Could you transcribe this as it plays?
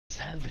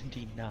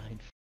79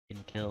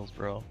 fucking kills,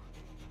 bro.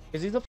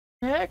 Cause he's a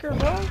hacker,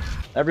 bro.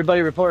 Everybody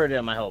reported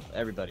him, I hope.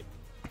 Everybody.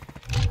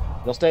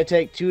 They'll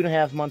take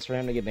 2.5 months for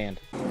him to get banned.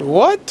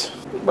 What?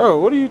 Bro,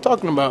 what are you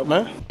talking about,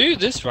 man? Dude,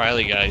 this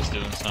Riley guy's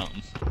doing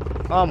something.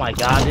 Oh my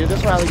god, dude.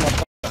 This Riley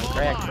motherfucker on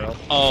crack, bro.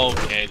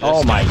 Okay.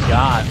 Oh my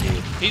god,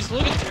 dude. He's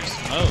looking through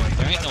smoke.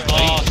 There ain't no way.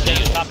 Oh, shit,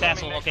 you top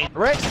asshole, okay.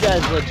 Rex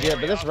guy's legit,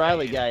 but this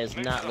Riley guy is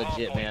not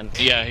legit, man.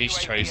 Yeah, he's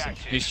tracing.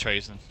 He's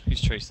tracing. He's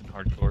tracing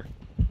hardcore.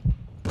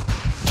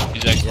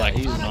 He's acting like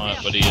he's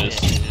not, but he is.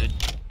 Dude.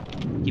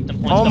 Keep them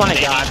points Oh my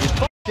coming, god, baby. dude.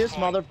 Fuck this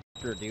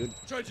motherfucker, dude.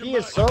 He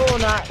is so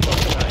not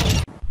fucking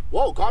nice.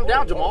 Whoa, calm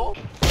down, Jamal.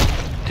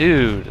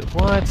 Dude,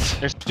 what?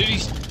 Dude,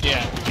 he's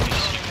yeah.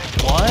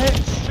 What?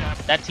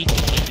 That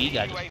TTB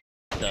guy just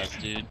does,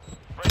 dude.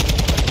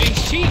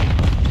 He's cheating.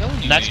 I'm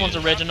telling you, Next man.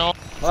 one's original.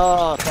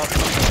 Oh,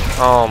 fuck.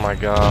 Oh my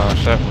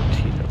gosh, that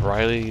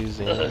Riley's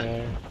in there.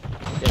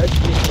 Yeah, let's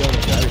just kill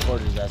him. I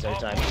reported his ass every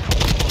time.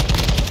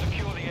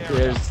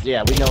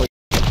 Yeah, we know.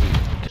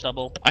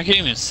 Double. I can't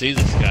even see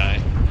this guy.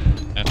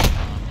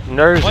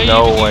 There's Why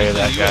no you way use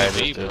that the guy UAV,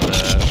 just did bro?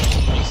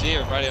 that. You see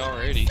everybody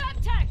already.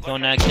 Go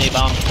next,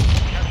 A-bomb.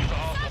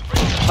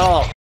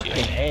 Oh,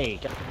 fucking A.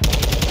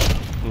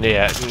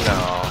 Yeah,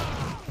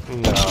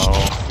 no. No.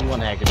 He won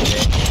hacker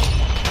today.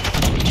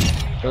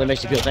 Really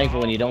makes you feel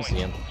thankful when you don't see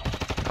him.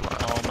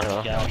 Oh my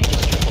god, he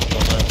just triple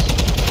killed us.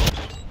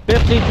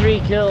 53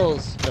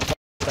 kills. The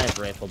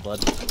sniper rifle,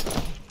 bud.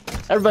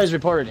 Everybody's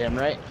reported him,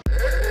 right?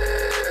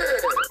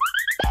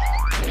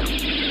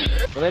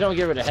 Well, they don't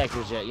get rid of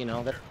hackers yet, you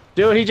know.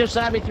 Dude, he just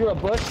shot me through a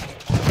bush.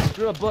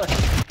 Through a bush.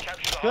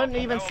 Couldn't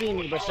even see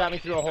me, but shot me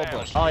through a whole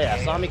bush. Oh yeah,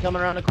 saw me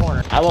coming around the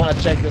corner. I want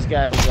to check this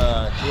guy's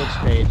Twitch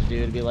page,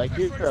 dude. Be like,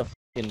 you're a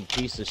fucking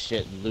piece of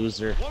shit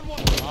loser.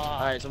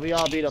 Alright, so we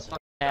all beat a fucking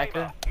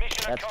hacker.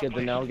 That's good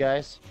to know,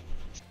 guys.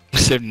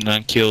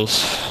 79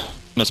 kills.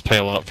 Must pay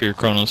a lot for your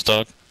chrono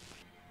stock.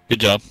 Good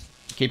job.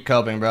 Keep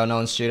coping, bro. No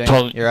one's shooting.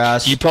 Probably, your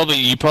ass. You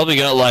probably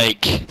got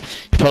like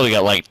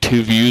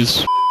 2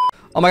 views.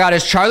 Oh my god,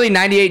 is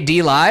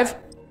Charlie98D live?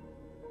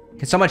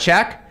 Can someone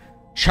check?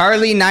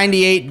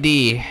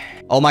 Charlie98D.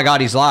 Oh my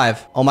god, he's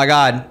live. Oh my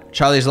god,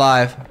 Charlie's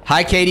live.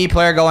 High KD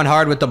player going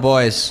hard with the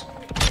boys.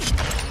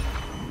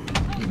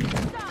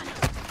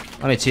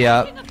 Let me tee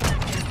up.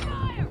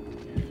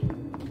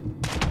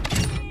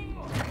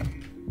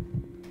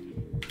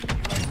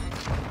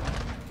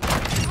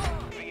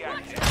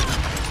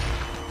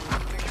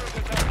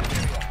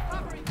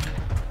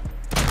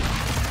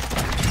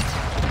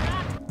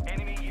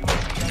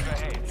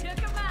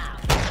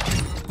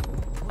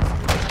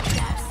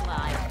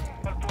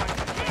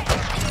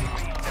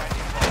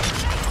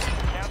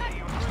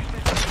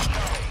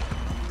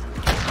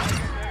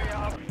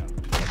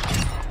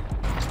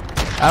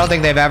 I don't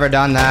think they've ever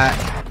done that.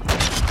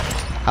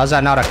 How's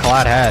that not a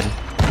clad head?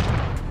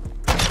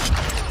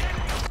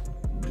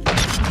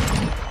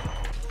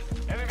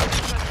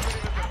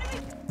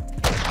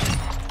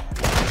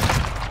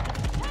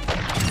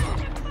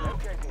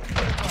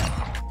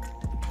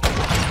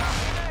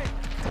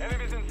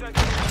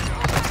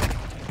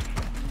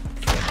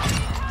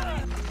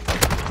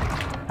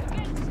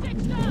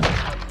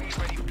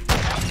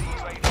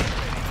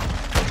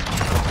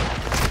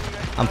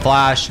 I'm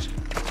flashed.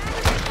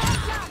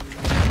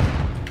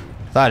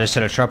 Thought I just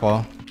hit a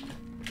triple.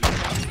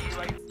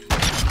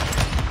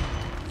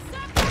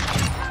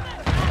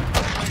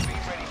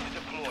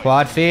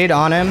 Quad feed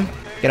on him.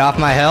 Get off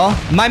my hill.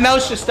 My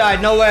mouse just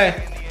died. No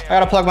way. I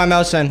gotta plug my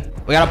mouse in.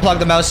 We gotta plug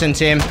the mouse in,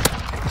 team.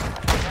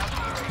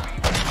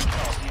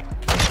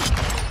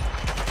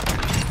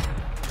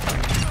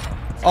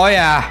 Oh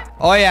yeah.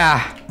 Oh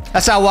yeah.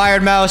 That's that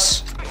wired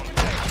mouse.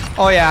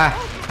 Oh yeah.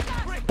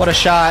 What a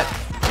shot.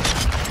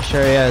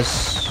 Sure he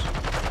is.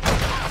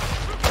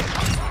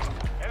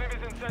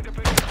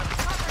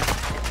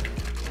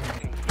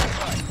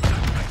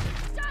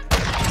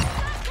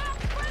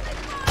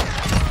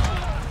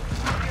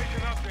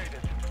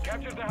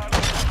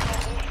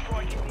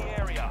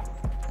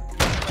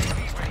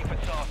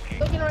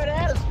 Looking right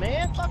at us,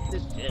 man. Fuck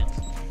this shit.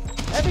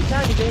 Every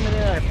time you game in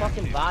there, our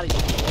fucking bodies.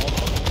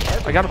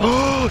 I got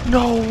him.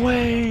 No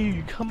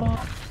way. Come on.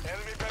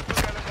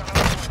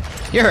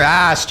 You're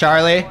ass,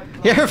 Charlie.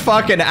 You're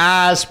fucking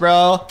ass,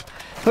 bro.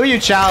 Who you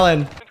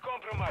challenging?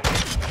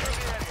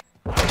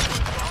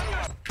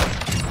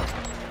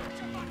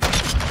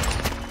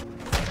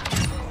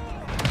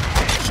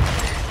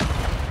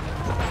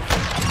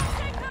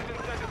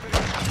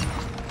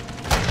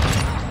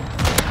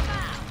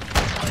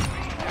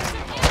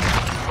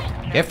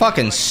 Get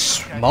fucking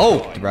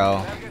smoked,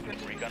 bro.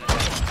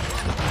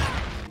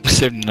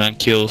 79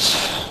 kills.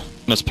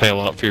 Must pay a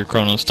lot for your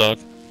chrono stock.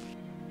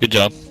 Good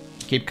job.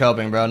 Keep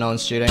coping, bro. No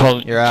one's shooting.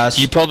 Probably, your ass.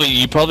 You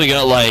probably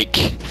got like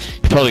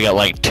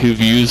 2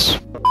 views.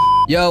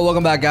 Yo,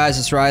 welcome back, guys.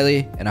 It's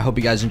Riley, and I hope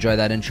you guys enjoy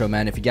that intro,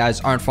 man. If you guys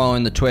aren't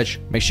following the Twitch,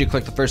 make sure you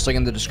click the first link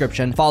in the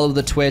description. Follow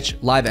the Twitch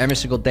live every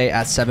single day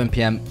at 7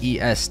 p.m.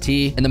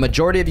 EST. And the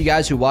majority of you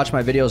guys who watch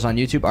my videos on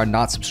YouTube are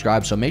not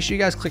subscribed, so make sure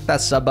you guys click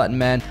that sub button,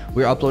 man.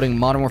 We're uploading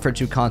Modern Warfare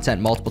 2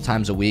 content multiple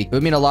times a week. It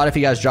would mean a lot if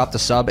you guys drop the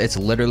sub. It's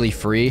literally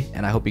free,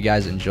 and I hope you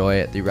guys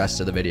enjoy the rest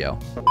of the video.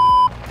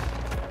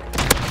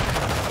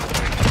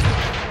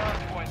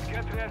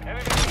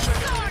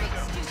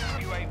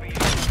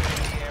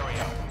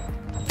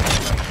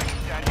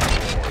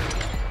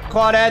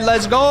 Quad Ed,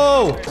 let's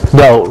go!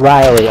 No,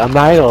 Riley, I'm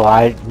not gonna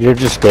lie, you're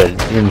just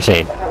good. You're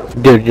insane.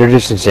 Dude, you're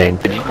just insane.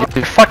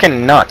 You're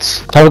fucking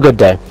nuts. Have a good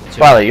day.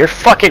 Riley, you're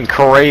fucking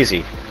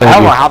crazy. I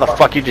don't know how the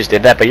fuck you just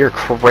did that, but you're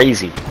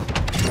crazy.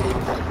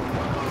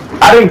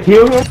 I didn't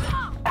kill him.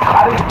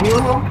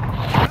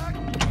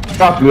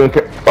 Stop you.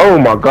 Oh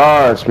my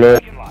gosh, man.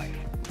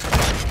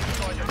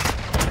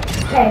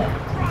 Hey,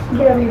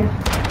 get over here.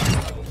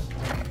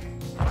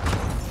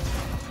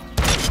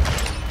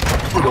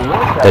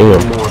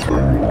 Damn.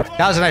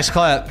 That was a nice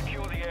clip.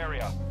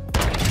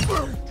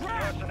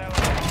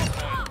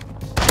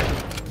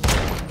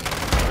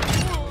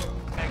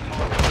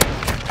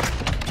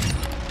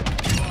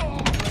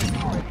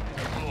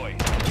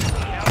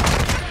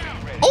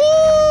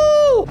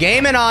 Ooh!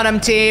 Gaming on him,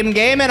 team.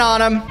 Gaming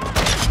on him.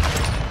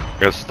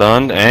 Got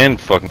stunned and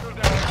fucking.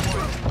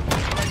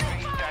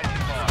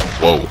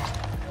 Whoa.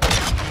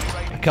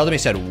 Killed him, he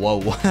said, whoa.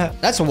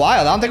 That's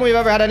wild. I don't think we've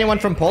ever had anyone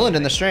from Poland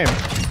in the stream.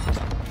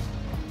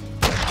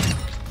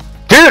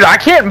 Dude, I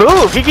can't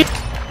move. He can...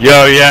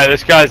 Yo, yeah,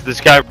 this guy.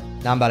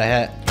 Now I'm about to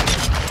hit.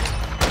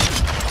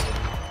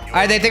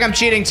 Alright, they think I'm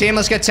cheating, team.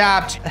 Let's get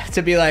tapped.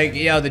 To be like,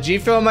 yo, the G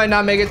Fuel might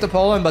not make it to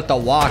Poland, but the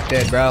walk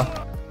did, bro.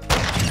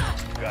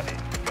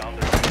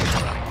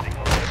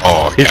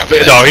 Oh, he's. I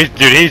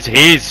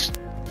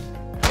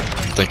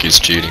think he's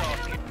cheating.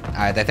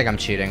 Alright, they think I'm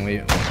cheating.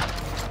 We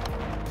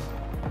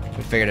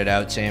figured it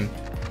out, team.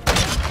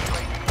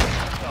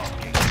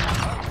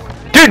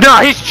 Dude, no,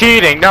 he's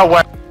cheating. No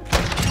way.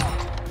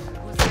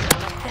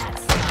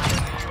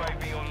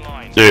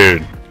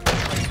 Dude.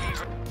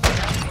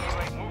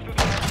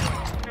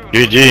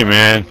 GG,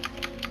 man.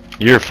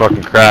 You're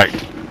fucking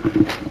cracked.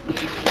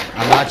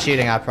 I'm not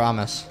cheating, I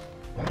promise.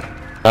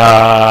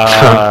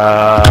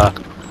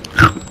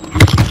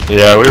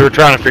 Yeah, we were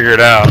trying to figure it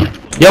out.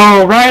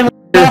 Yo, Riley,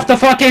 off the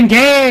fucking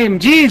game!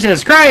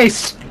 Jesus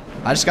Christ!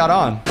 I just got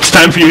on. It's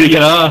time for you to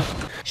get off.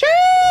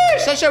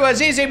 Sheesh! That shit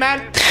was easy,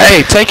 man.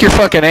 Hey, take your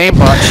fucking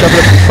aimbot and shove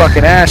it up your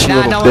fucking ass, you Nah,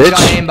 little no bitch. one's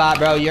got aimbot,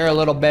 bro. You're a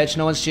little bitch.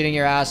 No one's cheating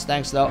your ass.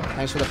 Thanks, though.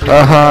 Thanks for the free.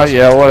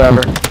 Yeah,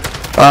 whatever.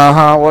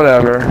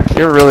 Whatever.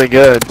 You're really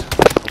good.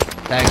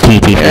 Thanks.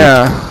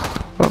 Yeah.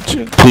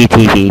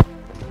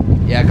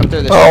 Yeah, come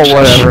through this. Oh,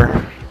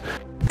 whatever.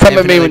 Come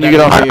at me when you get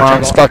off your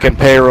mom's fucking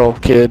payroll,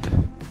 kid.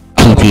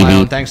 I'll hold my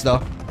own. Thanks,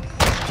 though.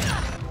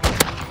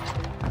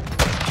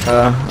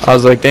 I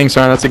was like, thanks,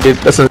 Ryan.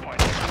 That's a.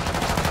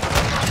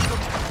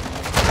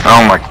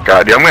 Oh my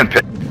god, dude, I'm gonna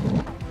pick.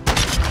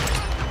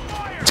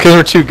 It's because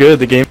we're too good at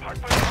the game.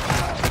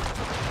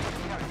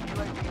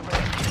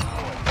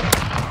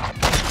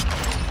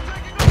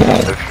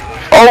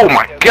 Oh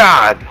my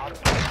god!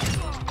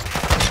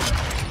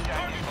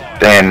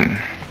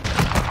 Then.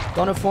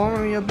 Don't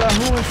inform me about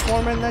who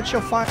informing that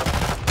you'll find.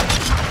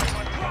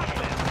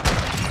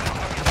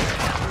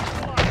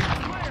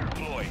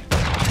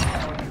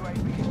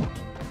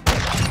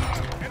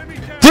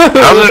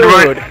 How's it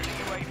right?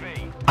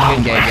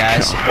 Good game,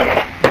 guys.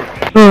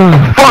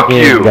 Fuck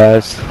you!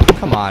 Guys.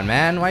 Come on,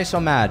 man. Why are you so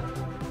mad?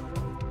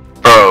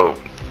 Bro,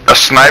 a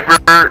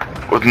sniper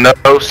with no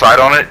sight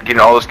on it, getting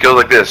all those kills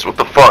like this. What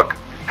the fuck?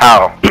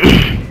 How?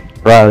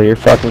 Riley, you're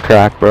fucking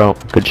crack, bro.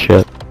 Good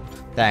shit.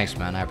 Thanks,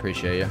 man. I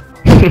appreciate you.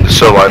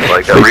 So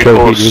lifelike. That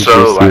recoil is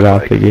so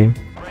lifelike.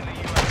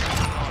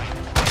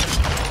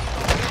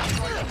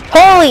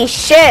 Holy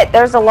shit,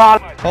 there's a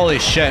lot. Holy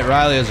shit,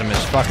 rileyizm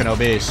is fucking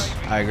obese.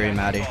 I agree,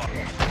 Maddie.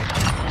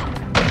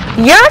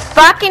 You're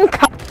fucking.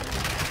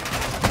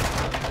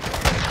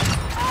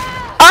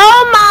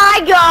 Oh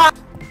my god.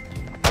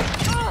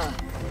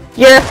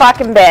 You're a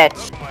fucking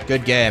bitch.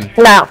 Good game.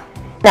 No.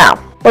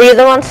 Were you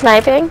the one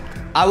sniping?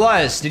 I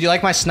was. Did you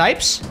like my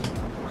snipes?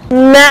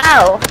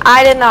 No,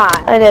 I did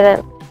not. I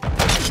didn't.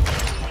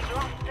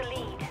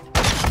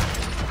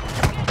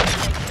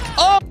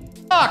 Oh,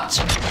 fucked.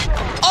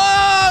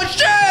 Oh,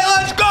 shit.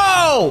 Let's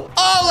go.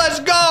 Oh, let's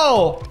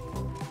go.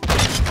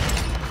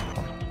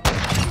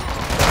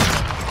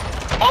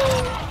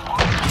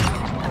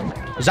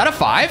 Was that a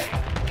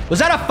 5? Was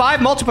that a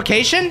 5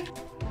 multiplication?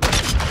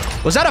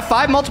 Was that a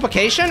 5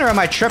 multiplication or am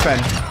I tripping?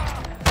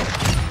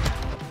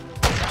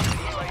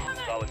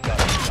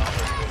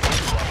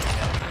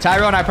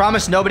 Tyrone, I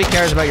promise nobody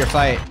cares about your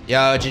fight.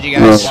 Yo, GG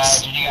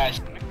guys.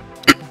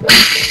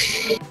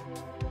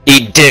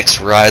 Eat dicks,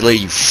 Riley,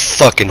 you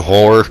fucking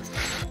whore.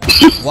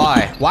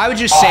 Why? Why would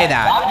you say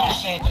that?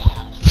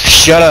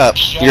 Shut up.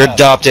 You're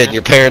adopted and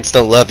your parents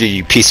don't love you,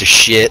 you piece of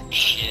shit.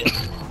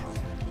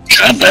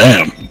 God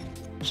damn.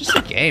 It's just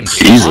a game.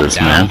 Jesus,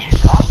 man.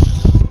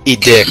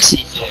 Eat dicks.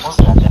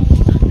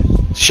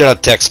 Shut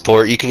up, tech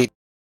support. You can eat.